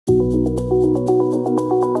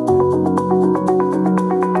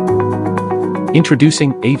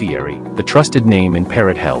Introducing Aviary, the trusted name in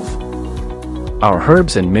parrot health. Our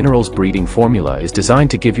herbs and minerals breeding formula is designed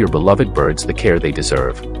to give your beloved birds the care they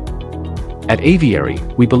deserve. At Aviary,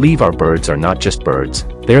 we believe our birds are not just birds,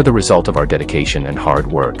 they're the result of our dedication and hard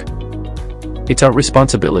work. It's our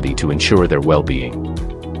responsibility to ensure their well-being.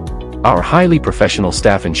 Our highly professional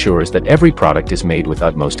staff ensures that every product is made with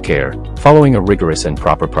utmost care, following a rigorous and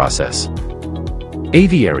proper process.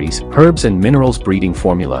 Aviary's Herbs and Minerals Breeding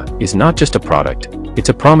Formula is not just a product, it's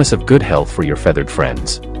a promise of good health for your feathered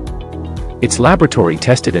friends. It's laboratory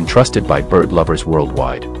tested and trusted by bird lovers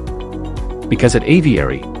worldwide. Because at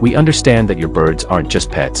Aviary, we understand that your birds aren't just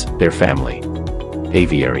pets, they're family.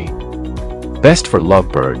 Aviary. Best for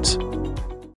lovebirds.